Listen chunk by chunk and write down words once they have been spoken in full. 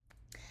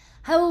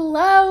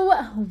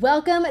Hello,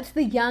 welcome to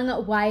the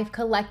Young Wife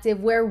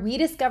Collective, where we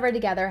discover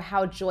together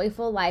how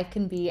joyful life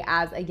can be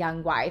as a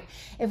young wife.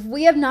 If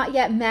we have not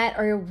yet met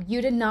or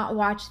you did not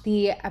watch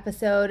the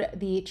episode,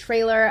 the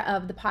trailer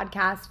of the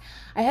podcast,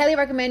 I highly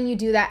recommend you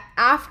do that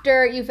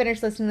after you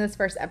finish listening to this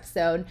first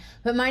episode.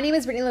 But my name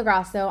is Brittany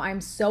LaGrasso.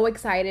 I'm so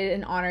excited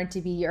and honored to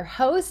be your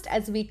host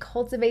as we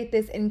cultivate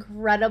this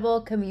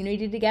incredible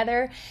community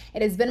together.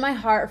 It has been my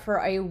heart for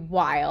a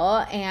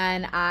while,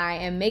 and I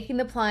am making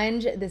the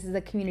plunge. This is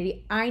a community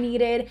I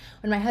needed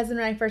when my husband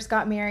and I first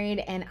got married,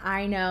 and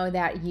I know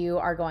that you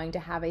are going to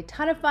have a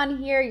ton of fun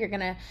here. You're going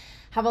to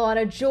have a lot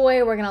of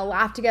joy. We're going to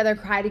laugh together,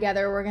 cry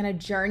together. We're going to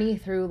journey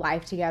through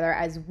life together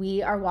as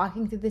we are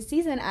walking through the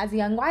season as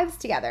young wives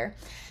together.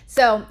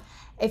 So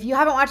if you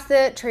haven't watched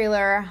the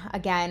trailer,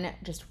 again,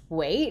 just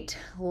wait,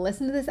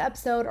 listen to this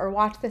episode or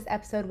watch this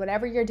episode,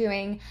 whatever you're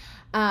doing.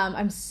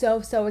 I'm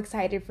so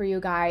excited for you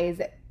guys.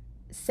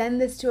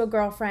 Send this to a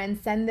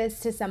girlfriend, send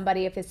this to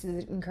somebody if this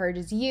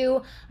encourages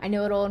you. I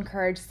know it'll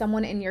encourage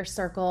someone in your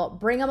circle.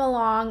 Bring them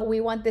along. We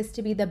want this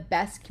to be the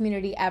best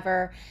community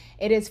ever.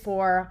 It is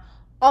for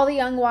all the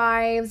young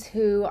wives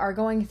who are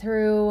going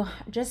through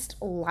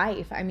just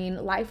life. I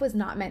mean, life was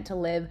not meant to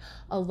live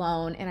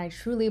alone, and I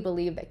truly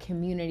believe that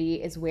community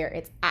is where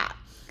it's at.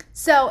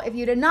 So if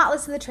you did not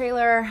listen to the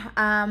trailer,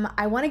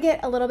 I want to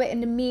get a little bit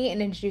into me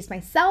and introduce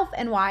myself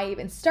and why I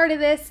even started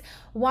this,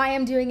 why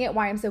I'm doing it,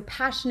 why I'm so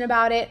passionate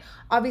about it.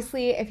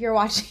 Obviously, if you're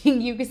watching,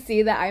 you can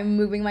see that I'm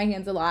moving my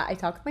hands a lot. I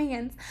talk with my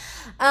hands.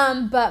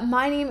 But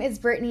my name is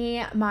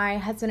Brittany. My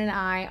husband and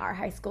I are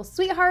high school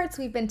sweethearts.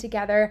 We've been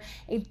together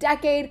a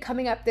decade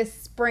coming up this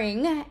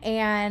spring,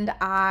 and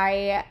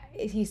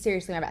he's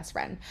seriously my best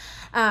friend.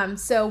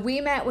 So we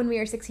met when we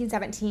were 16,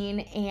 17,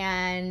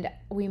 and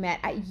we met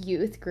at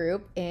youth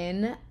group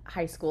in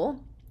high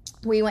school.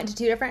 We went to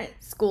two different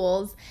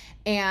schools,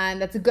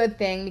 and that's a good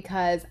thing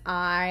because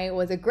I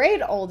was a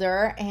grade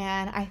older,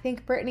 and I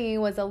think Brittany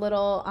was a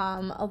little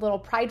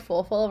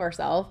prideful, full of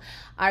herself.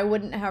 I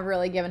wouldn't have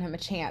really given him a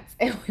chance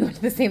if we went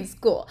to the same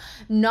school.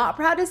 Not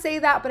proud to say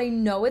that, but I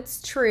know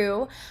it's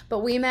true. But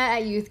we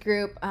met at youth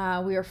group.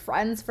 We were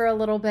friends for a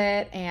little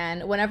bit,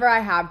 and whenever I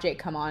have Jake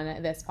come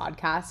on this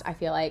podcast, I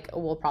feel like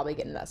we'll probably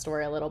get into that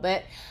story a little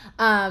bit.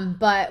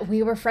 But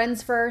we were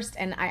friends first,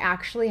 and I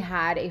actually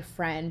had a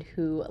friend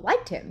who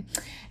liked him.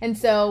 And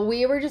so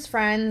we were just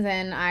friends,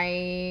 and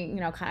I,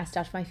 kind of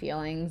stuffed my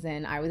feelings,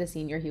 and I was a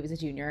senior, he was a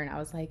junior, and I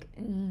was like,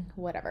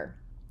 whatever.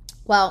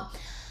 Well,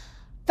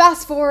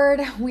 fast forward,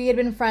 we had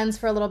been friends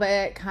for a little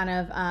bit, kind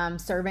of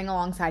serving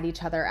alongside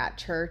each other at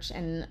church,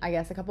 and I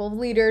guess a couple of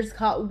leaders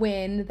caught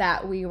wind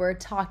that we were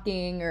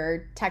talking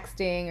or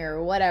texting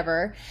or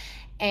whatever,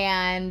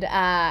 and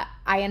I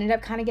ended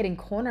up kind of getting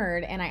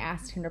cornered, and I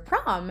asked him to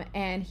prom,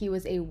 and he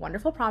was a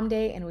wonderful prom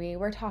date, and we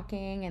were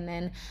talking, and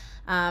then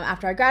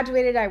after I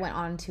graduated, I went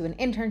on to an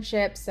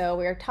internship, so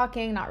we were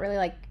talking, not really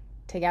like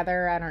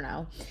together, I don't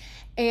know.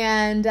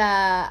 And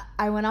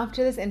I went off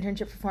to this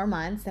internship for 4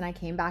 months, and I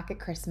came back at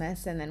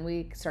Christmas, and then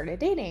we started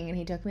dating, and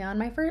he took me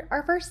on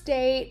our first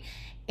date,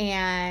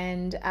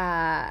 and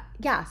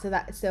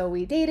so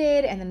we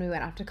dated, and then we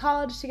went off to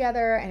college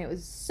together, and it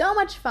was so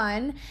much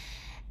fun.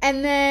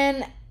 And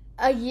then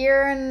a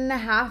year and a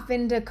half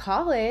into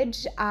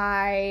college,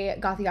 I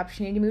got the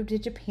opportunity to move to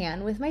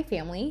Japan with my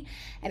family,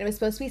 and it was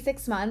supposed to be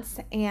 6 months,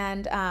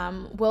 and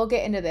we'll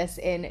get into this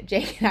in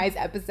Jake and I's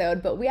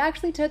episode, but we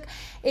actually took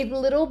a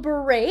little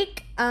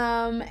break,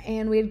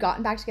 and we had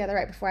gotten back together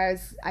right before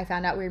I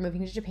found out we were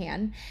moving to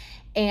Japan,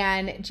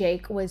 and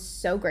Jake was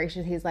so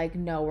gracious. He's like,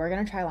 no, we're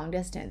going to try long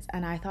distance,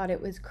 and I thought it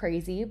was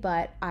crazy,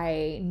 but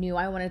I knew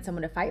I wanted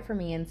someone to fight for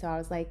me, and so I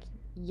was like,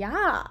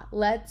 yeah,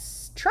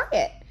 let's try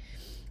it.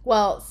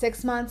 Well,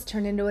 6 months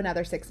turned into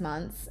another 6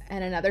 months,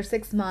 and another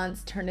 6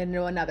 months turned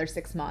into another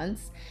 6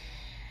 months.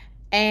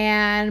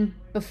 And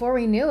before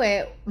we knew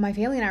it, my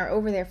family and I were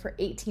over there for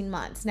 18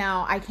 months.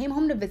 Now, I came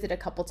home to visit a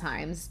couple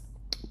times,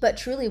 but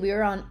truly we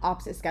were on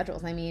opposite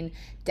schedules. I mean,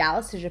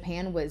 Dallas to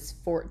Japan was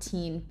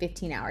 14,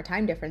 15-hour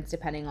time difference,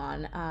 depending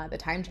on the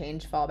time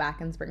change, fall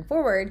back and spring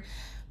forward.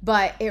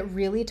 But it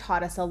really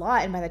taught us a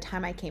lot. And by the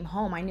time I came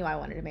home, I knew I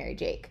wanted to marry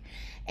Jake.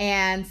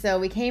 And so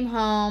we came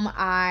home,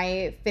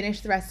 I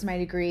finished the rest of my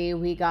degree,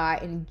 we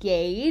got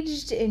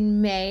engaged in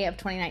May of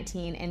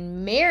 2019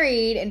 and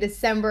married in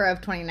December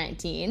of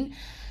 2019.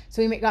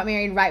 So we got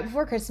married right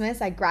before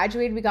Christmas. I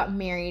graduated, we got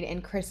married,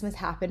 and Christmas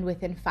happened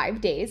within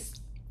 5 days.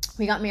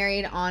 We got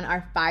married on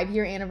our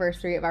 5-year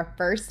anniversary of our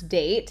first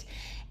date,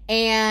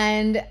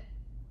 and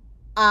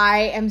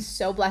I am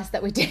so blessed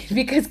that we did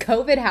because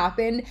COVID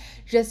happened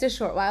just a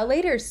short while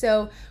later.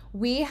 So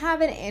we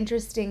have an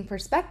interesting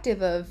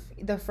perspective of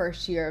the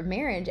first year of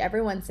marriage.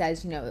 Everyone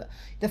says,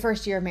 the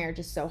first year of marriage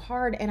is so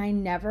hard. And I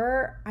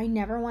never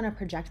want to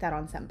project that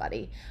on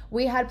somebody.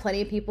 We had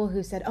plenty of people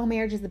who said, oh,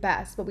 marriage is the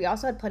best. But we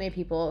also had plenty of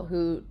people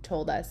who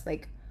told us,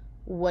 like,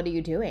 what are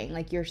you doing?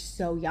 Like, you're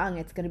so young.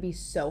 It's going to be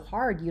so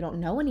hard. You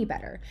don't know any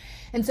better.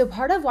 And so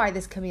part of why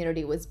this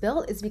community was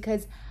built is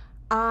because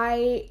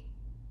I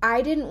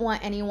didn't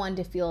want anyone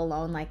to feel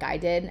alone like I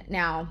did.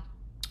 Now,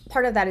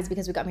 part of that is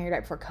because we got married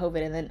right before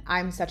COVID, and then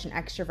I'm such an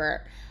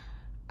extrovert.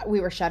 We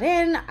were shut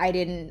in.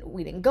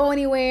 We didn't go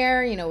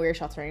anywhere. We were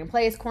sheltering in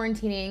place,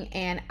 quarantining,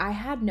 and I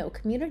had no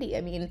community.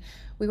 I mean,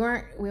 we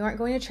weren't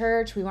going to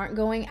church. We weren't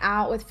going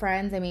out with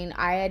friends. I mean,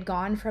 I had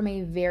gone from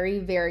a very,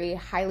 very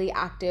highly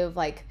active,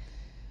 like,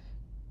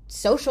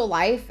 social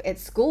life at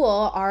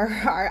school.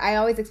 I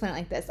always explain it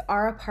like this.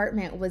 Our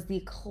apartment was the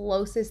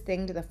closest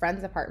thing to the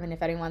Friends apartment.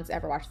 If anyone's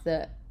ever watched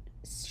the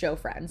show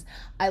Friends,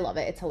 I love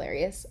it. It's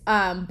hilarious.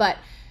 But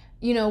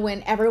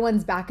when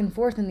everyone's back and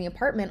forth in the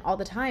apartment all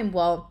the time,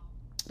 well,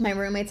 my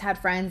roommates had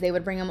friends, they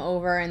would bring them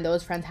over, and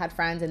those friends had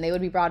friends and they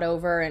would be brought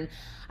over, and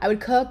I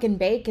would cook and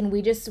bake, and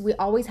we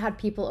always had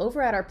people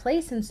over at our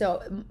place. And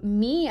so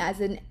me, as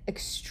an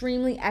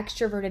extremely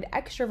extroverted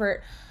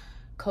extrovert,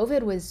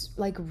 COVID was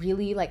like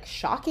really like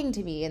shocking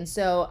to me. And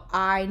so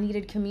I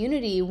needed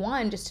community,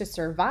 one, just to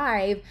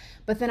survive.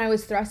 But then I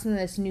was thrust into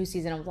this new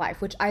season of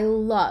life, which I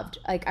loved.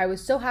 Like, I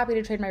was so happy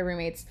to trade my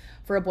roommates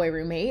for a boy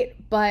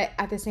roommate. But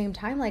at the same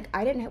time, like,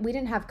 we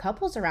didn't have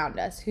couples around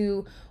us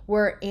who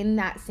were in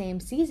that same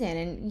season.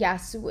 And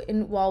yes,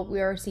 while we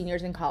were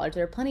seniors in college,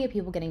 there were plenty of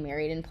people getting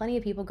married and plenty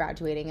of people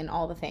graduating and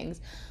all the things.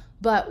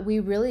 But we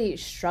really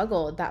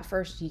struggled that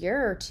first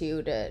year or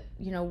two to,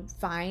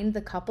 find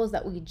the couples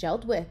that we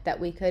gelled with, that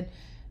we could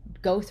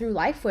go through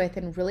life with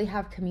and really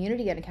have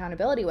community and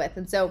accountability with.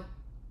 And so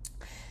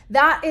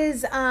that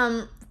is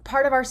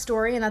part of our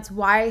story, and that's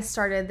why I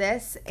started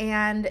this.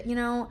 And,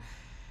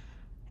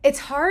 it's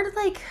hard,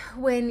 like,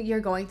 when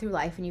you're going through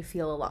life and you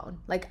feel alone.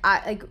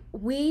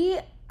 We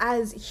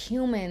as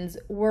humans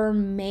were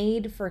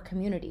made for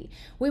community.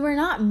 We were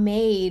not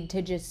made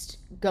to just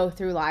go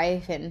through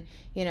life and,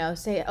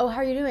 say, oh, how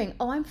are you doing?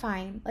 Oh, I'm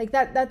fine. Like,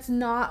 that's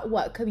not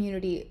what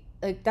community,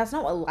 like, that's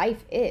not what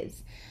life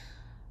is.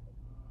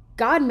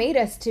 God made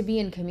us to be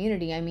in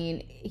community. I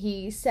mean,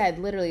 he said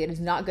literally, it is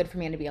not good for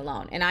man to be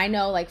alone. And I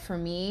know, like, for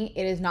me,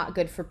 it is not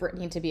good for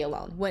Brittany to be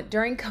alone.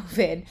 During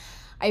COVID,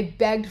 I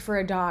begged for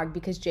a dog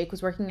because Jake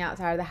was working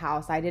outside of the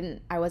house.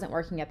 I wasn't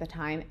working at the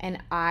time,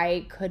 and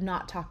I could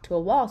not talk to a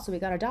wall, so we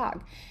got a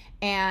dog.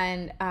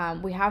 And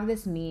we have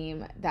this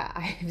meme that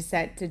I've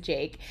sent to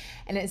Jake,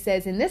 and it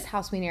says, in this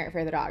house, we narrate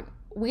for the dog.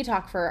 We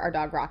talk for our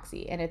dog,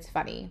 Roxy, and it's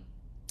funny.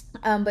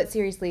 But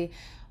seriously,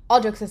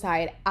 all jokes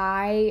aside,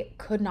 I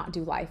could not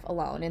do life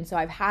alone. And so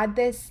I've had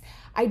this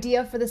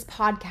idea for this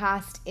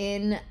podcast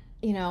in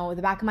the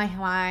back of my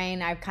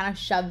mind. I've kind of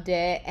shoved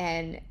it,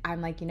 and I'm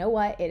like, you know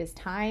what? It is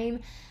time.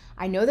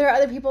 I know there are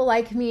other people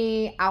like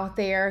me out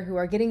there who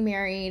are getting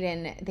married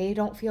and they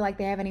don't feel like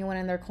they have anyone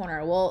in their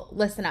corner. Well,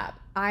 listen up.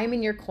 I'm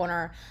in your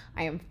corner.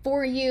 I am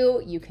for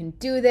you. You can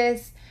do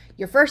this.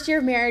 Your first year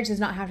of marriage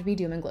does not have to be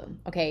doom and gloom,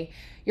 okay?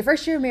 Your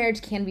first year of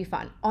marriage can be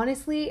fun.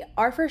 Honestly,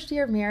 our first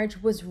year of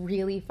marriage was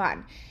really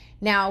fun.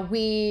 Now,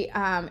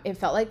 it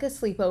felt like a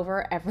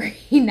sleepover every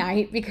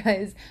night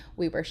because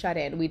we were shut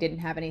in. We didn't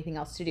have anything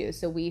else to do.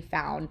 So we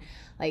found,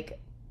 like,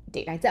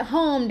 date nights at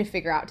home to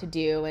figure out to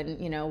do. And,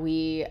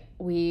 we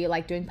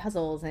like doing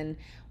puzzles, and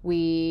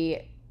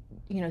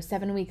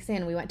 7 weeks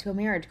in, we went to a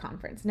marriage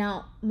conference.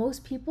 Now,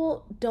 most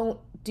people don't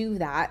do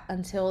that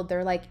until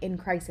they're, like, in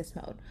crisis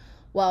mode.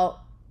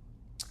 Well,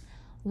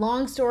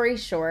 long story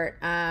short,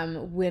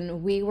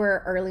 when we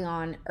were early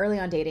on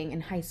dating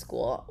in high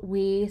school,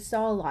 we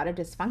saw a lot of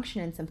dysfunction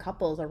in some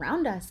couples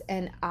around us,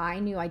 and I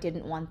knew I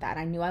didn't want that.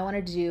 I knew I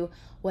wanted to do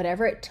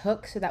whatever it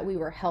took so that we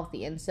were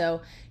healthy. And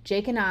so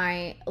Jake and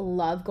I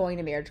love going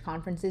to marriage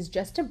conferences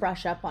just to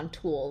brush up on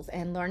tools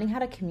and learning how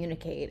to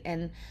communicate,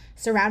 and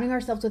surrounding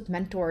ourselves with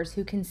mentors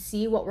who can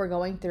see what we're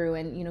going through,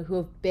 and who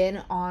have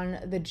been on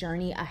the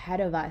journey ahead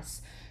of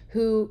us,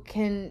 who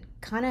can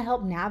kind of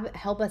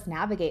help us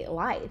navigate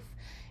life.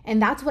 And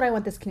that's what I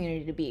want this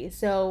community to be.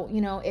 So,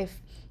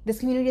 if this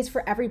community is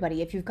for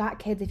everybody, if you've got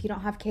kids, if you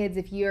don't have kids,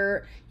 if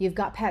you've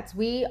got pets,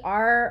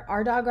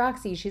 our dog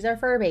Roxy, she's our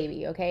fur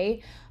baby,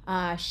 okay?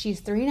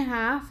 She's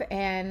 3.5,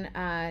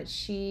 and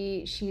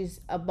she's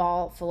a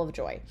ball full of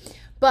joy.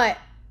 But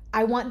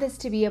I want this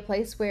to be a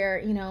place where,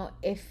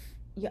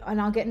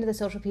 and I'll get into the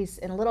social piece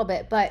in a little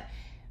bit, but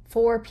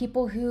for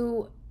people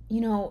who,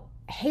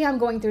 hey, I'm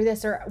going through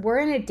this, or we're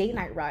in a date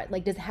night rut.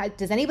 Like,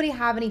 does anybody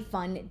have any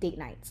fun date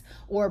nights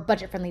or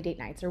budget-friendly date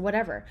nights or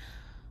whatever?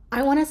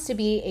 I want us to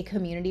be a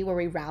community where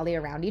we rally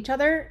around each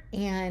other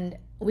and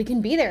we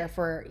can be there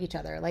for each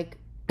other, like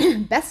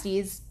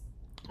besties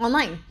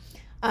online.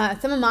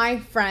 Some of my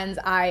friends,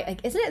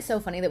 isn't it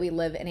so funny that we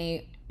live in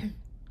a,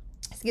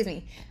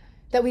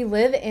 that we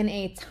live in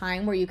a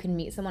time where you can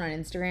meet someone on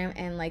Instagram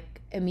and,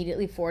 like,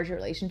 immediately forge a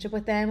relationship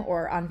with them,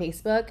 or on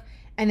Facebook,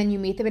 and then you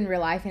meet them in real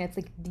life and it's,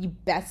 like, the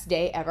best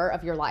day ever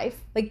of your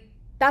life. Like,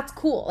 that's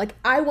cool. Like,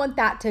 I want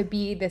that to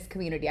be this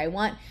community. I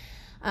want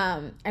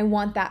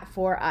that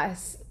for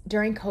us.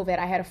 During COVID,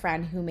 I had a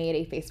friend who made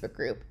a Facebook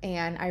group,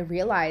 and I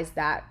realized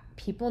that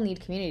people need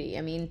community.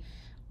 I mean,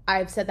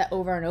 I've said that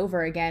over and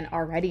over again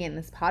already in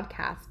this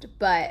podcast,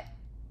 but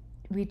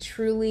we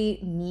truly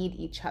need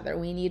each other.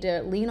 We need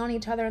to lean on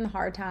each other in the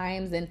hard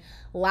times and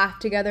laugh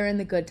together in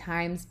the good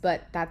times,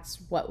 but that's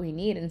what we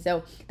need. And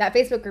so that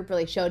Facebook group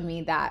really showed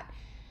me that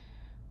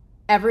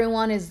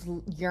everyone is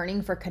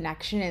yearning for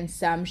connection in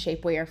some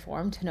shape, way, or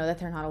form, to know that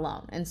they're not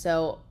alone. And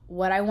so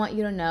what I want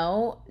you to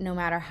know, no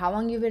matter how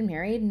long you've been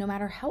married, no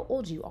matter how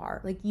old you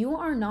are, like, you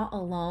are not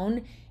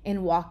alone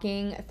in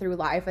walking through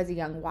life as a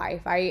young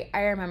wife. I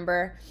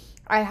remember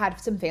I had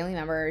some family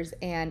members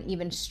and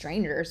even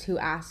strangers who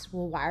asked,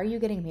 well, why are you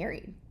getting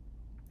married?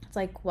 It's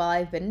like, well,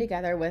 I've been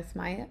together with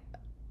my,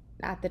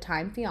 at the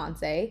time,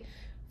 fiance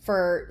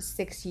for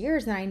 6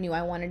 years, and I knew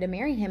I wanted to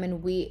marry him.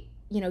 And we,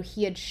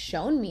 he had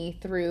shown me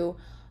through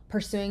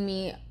pursuing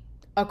me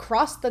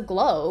across the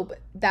globe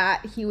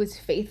that he was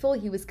faithful,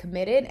 he was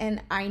committed, and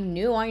I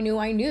knew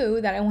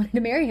that I wanted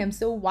to marry him.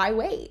 So why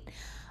wait?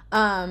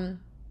 And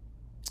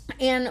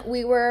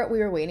we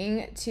were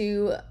waiting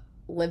to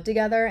live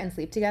together and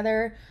sleep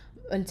together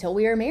until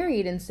we were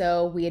married. And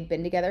so we had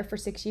been together for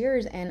 6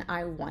 years, and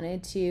I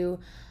wanted to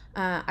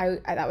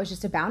that was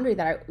just a boundary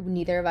that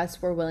neither of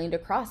us were willing to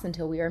cross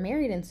until we were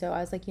married. And so I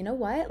was like, you know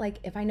what? Like,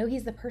 if I know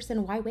he's the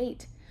person, why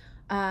wait?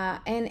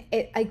 And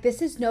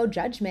this is no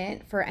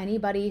judgment for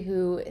anybody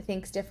who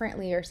thinks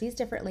differently or sees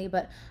differently,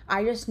 but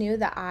I just knew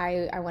that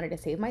I wanted to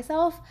save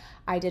myself.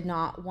 I did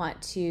not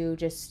want to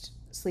just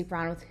sleep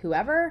around with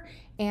whoever.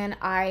 And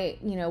I,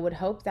 would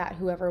hope that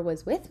whoever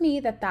was with me,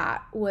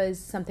 that was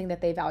something that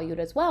they valued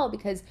as well,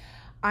 because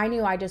I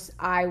knew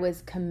I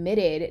was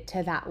committed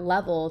to that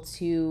level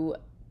to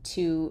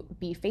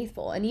be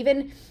faithful. And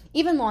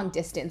even long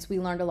distance, we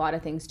learned a lot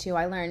of things too.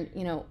 I learned,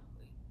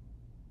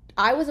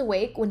 I was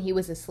awake when he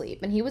was asleep,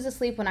 and he was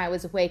asleep when I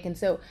was awake. And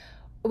so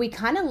we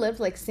kind of lived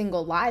like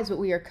single lives, but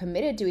we were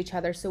committed to each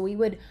other. So we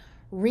would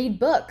read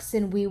books,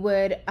 and we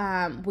would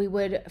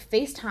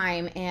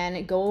FaceTime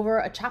and go over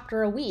a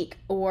chapter a week,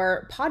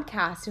 or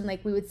podcast. And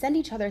like, we would send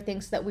each other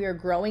things so that we were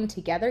growing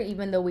together,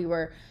 even though we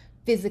were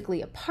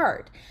physically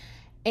apart.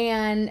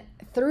 And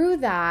through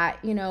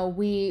that,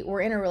 we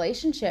were in a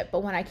relationship.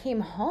 But when I came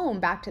home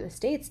back to the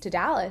States, to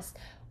Dallas,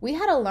 we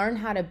had to learn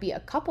how to be a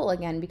couple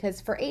again,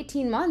 because for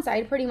 18 months, I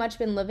had pretty much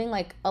been living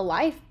like a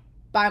life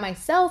by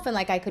myself, and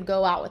like I could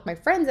go out with my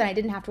friends and I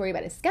didn't have to worry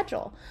about his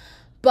schedule.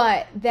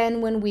 But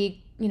then when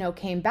we,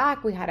 came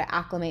back, we had to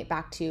acclimate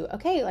back to,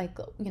 okay, like,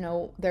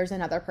 there's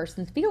another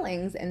person's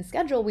feelings and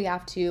schedule we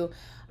have to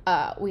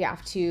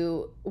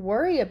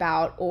worry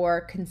about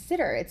or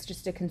consider. It's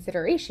just a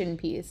consideration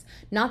piece.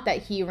 Not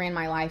that he ran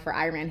my life or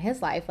I ran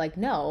his life. Like,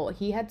 no,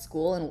 he had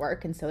school and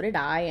work, and so did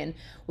I. And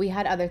we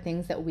had other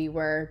things that we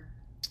were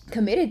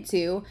committed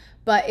to,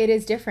 but it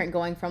is different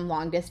going from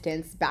long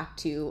distance back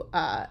to,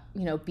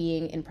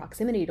 being in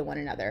proximity to one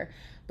another.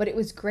 But it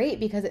was great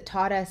because it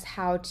taught us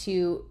how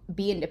to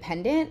be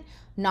independent,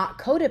 not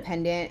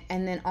codependent.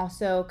 And then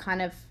also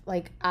kind of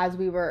like, as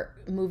we were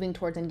moving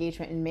towards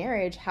engagement and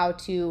marriage, how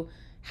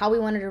we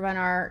wanted to run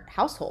our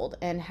household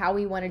and how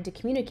we wanted to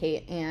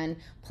communicate and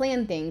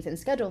plan things and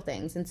schedule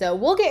things. And so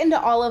we'll get into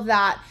all of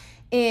that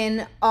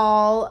in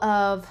all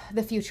of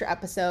the future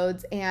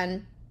episodes.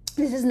 And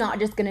this is not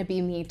just going to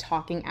be me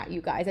talking at you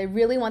guys. I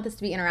really want this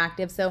to be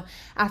interactive. So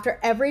after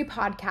every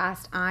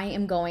podcast, I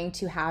am going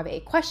to have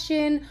a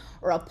question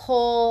or a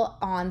poll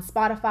on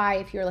Spotify.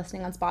 If you're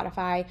listening on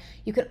Spotify,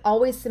 you can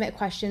always submit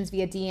questions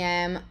via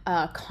DM,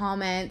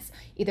 comments,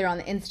 either on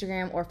the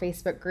Instagram or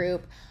Facebook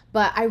group.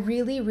 But I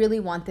really, really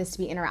want this to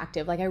be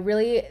interactive. Like,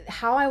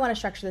 how I want to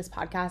structure this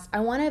podcast, I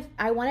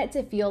want it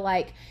to feel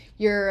like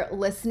you're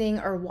listening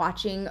or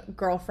watching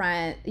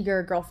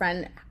your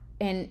girlfriend,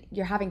 and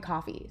you're having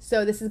coffee.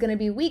 So this is going to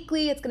be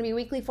weekly. It's going to be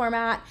weekly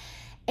format.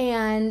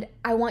 And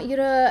I want you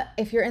to,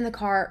 if you're in the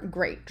car,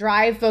 great.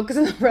 Drive, focus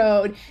on the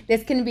road.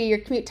 This can be your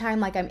commute time,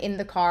 like I'm in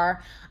the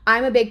car.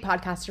 I'm a big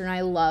podcaster, and I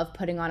love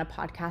putting on a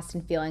podcast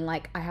and feeling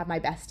like I have my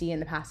bestie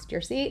in the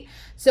passenger seat.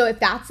 So if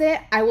that's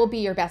it, I will be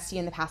your bestie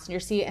in the passenger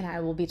seat, and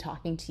I will be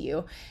talking to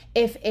you.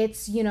 If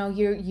it's, you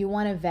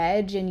want to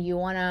veg and you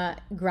want to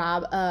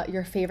grab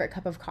your favorite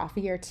cup of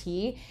coffee or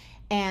tea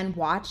and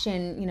watch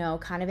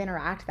and, kind of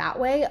interact that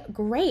way,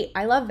 great.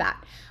 I love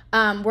that.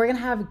 We're going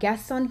to have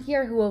guests on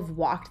here who have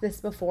walked this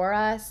before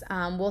us.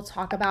 We'll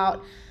talk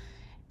about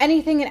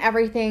anything and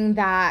everything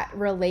that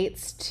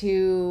relates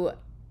to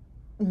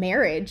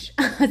marriage.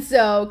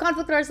 So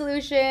conflict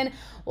resolution,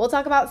 we'll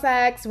talk about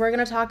sex. We're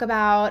going to talk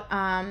about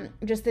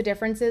just the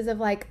differences of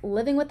like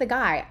living with the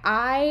guy.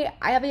 I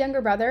have a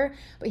younger brother,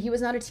 but he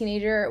was not a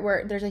teenager,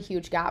 where there's a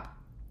huge gap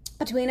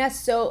between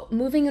us. So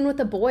moving in with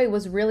a boy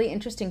was really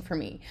interesting for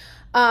me.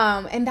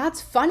 And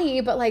that's funny,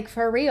 but like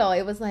for real,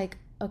 it was like,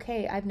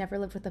 okay, I've never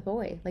lived with a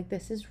boy. Like,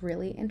 this is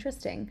really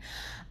interesting.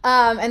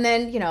 And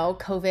then,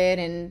 COVID,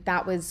 and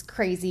that was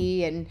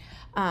crazy. And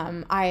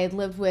I had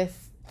lived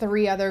with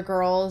 3 other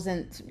girls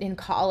in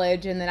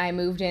college, and then I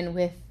moved in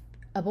with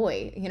a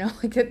boy,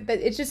 like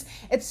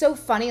it's so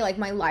funny. Like,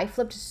 my life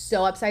flipped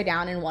so upside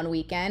down in one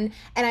weekend,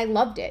 and I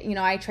loved it.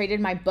 I traded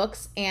my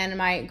books and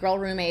my girl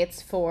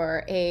roommates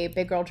for a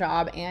big girl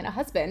job and a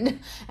husband,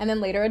 and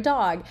then later a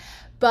dog.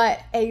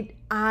 But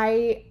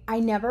I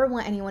never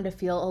want anyone to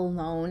feel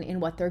alone in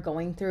what they're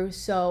going through.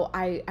 So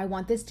I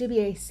want this to be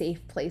a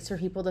safe place for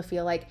people to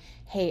feel like,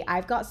 hey,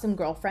 I've got some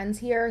girlfriends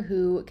here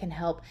who can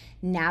help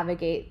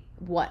navigate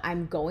what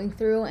I'm going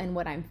through and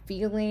what I'm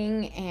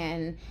feeling,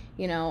 and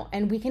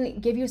and we can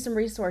give you some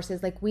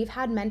resources. Like, we've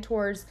had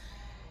mentors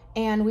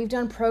and we've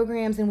done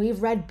programs and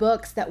we've read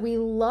books that we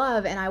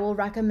love and I will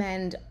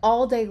recommend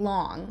all day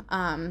long.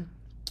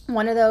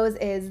 One of those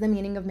is The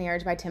Meaning of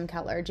Marriage by Tim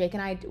Keller. Jake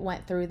and I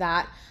went through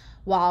that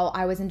while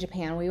I was in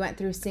Japan. We went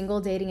through Single,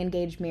 Dating,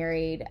 Engaged,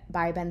 Married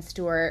by Ben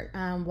Stewart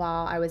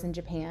while I was in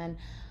Japan.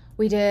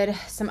 We did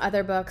some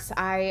other books.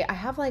 I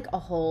have like a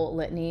whole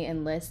litany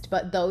and list,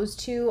 but those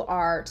two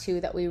are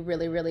two that we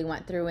really, really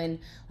went through and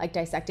like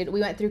dissected.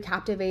 We went through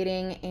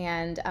Captivating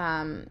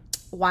and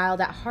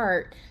Wild at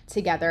Heart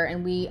together,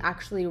 and we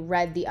actually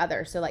read the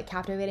other. So like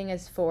Captivating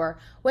is for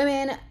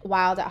women,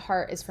 Wild at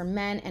Heart is for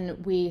men,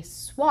 and we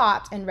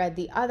swapped and read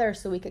the other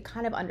so we could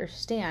kind of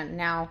understand.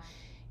 Now,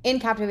 in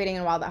Captivating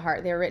and Wild at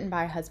Heart, they're written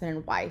by a husband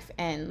and wife,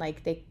 and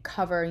like they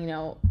cover,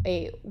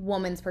 a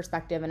woman's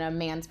perspective and a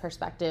man's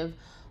perspective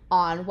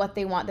on what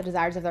they want, the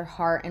desires of their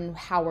heart, and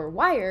how we're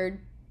wired.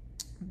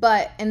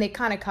 And they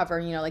kind of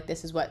cover, like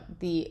this is what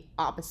the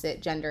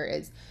opposite gender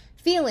is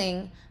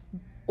feeling,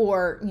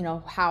 or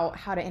how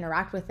to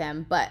interact with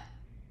them. But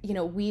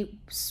we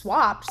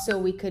swapped so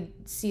we could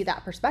see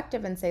that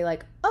perspective and say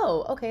like,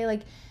 oh, okay,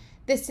 like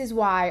this is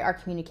why our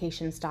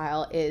communication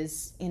style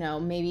is,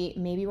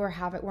 maybe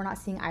we're not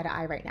seeing eye to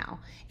eye right now.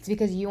 It's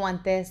because you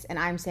want this and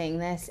I'm saying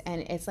this,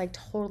 and it's like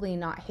totally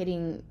not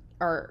hitting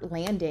or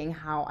landing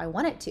how I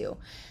want it to.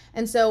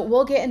 And so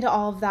we'll get into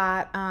all of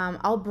that.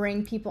 I'll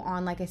bring people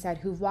on, like I said,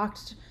 who've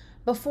walked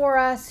before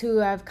us, who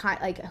have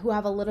who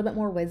have a little bit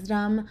more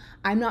wisdom.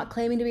 I'm not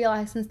claiming to be a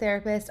licensed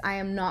therapist. I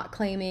am not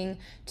claiming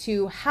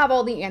to have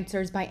all the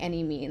answers by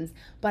any means,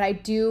 but I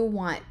do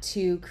want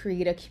to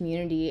create a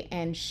community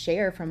and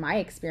share from my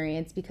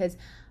experience, because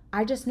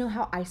I just know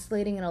how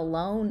isolating and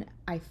alone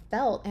I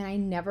felt, and I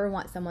never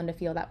want someone to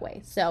feel that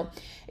way. So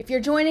if you're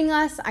joining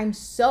us, I'm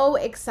so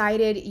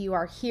excited you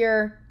are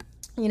here.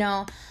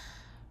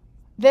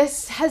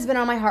 This has been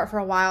on my heart for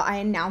a while. I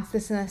announced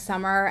this in the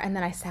summer, and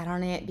then I sat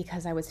on it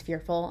because I was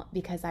fearful,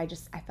 because I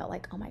felt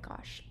like, oh my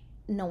gosh,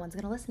 no one's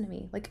going to listen to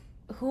me. Like,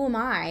 who am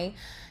I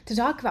to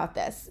talk about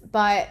this?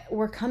 But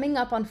we're coming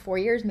up on 4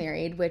 years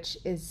married, which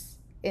is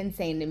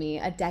insane to me,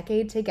 a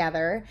decade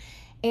together.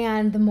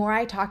 And the more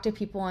I talk to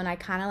people and I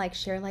kind of like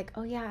share like,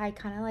 oh yeah, I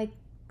kind of like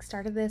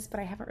started this, but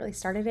I haven't really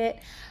started it.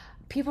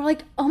 People are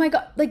like, oh my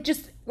God, like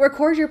just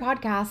record your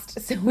podcast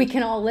so we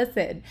can all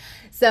listen.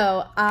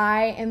 So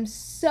I am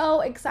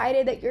so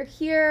excited that you're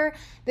here.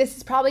 This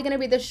is probably going to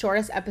be the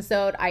shortest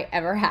episode I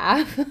ever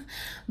have,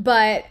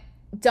 but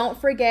don't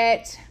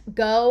forget,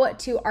 go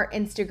to our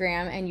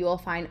Instagram and you will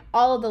find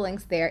all of the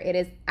links there. It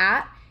is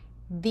at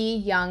The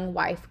Young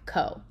Wife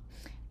Co.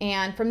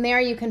 And from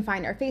there, you can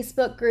find our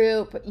Facebook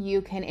group.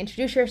 You can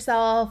introduce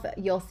yourself.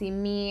 You'll see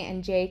me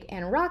and Jake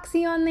and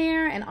Roxy on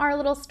there and our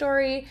little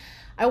story.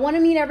 I want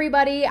to meet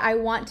everybody. I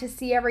want to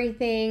see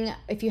everything.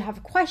 If you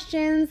have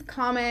questions,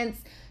 comments,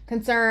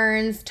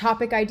 concerns,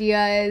 topic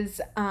ideas,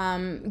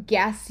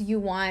 guests you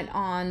want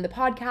on the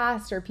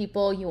podcast, or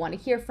people you want to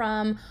hear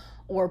from,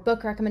 or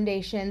book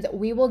recommendations,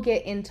 we will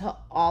get into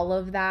all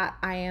of that.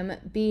 I am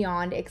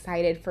beyond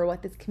excited for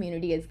what this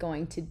community is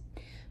going to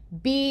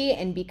be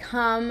and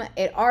become.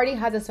 It already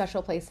has a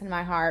special place in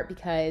my heart,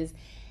 because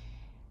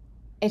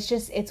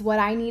it's what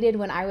I needed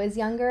when I was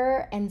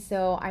younger. And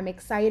so I'm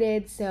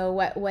excited. So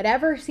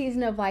whatever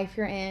season of life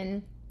you're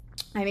in,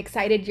 I'm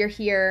excited you're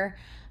here.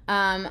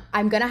 I'm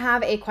going to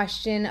have a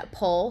question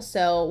poll.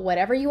 So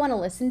whatever you want to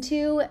listen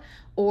to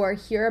or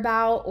hear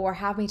about or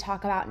have me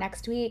talk about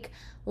next week,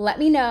 let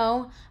me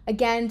know.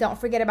 Again, don't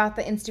forget about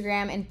the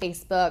Instagram and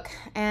Facebook,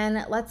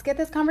 and let's get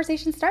this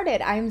conversation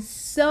started. I'm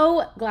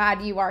so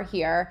glad you are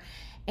here,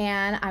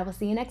 and I will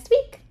see you next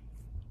week.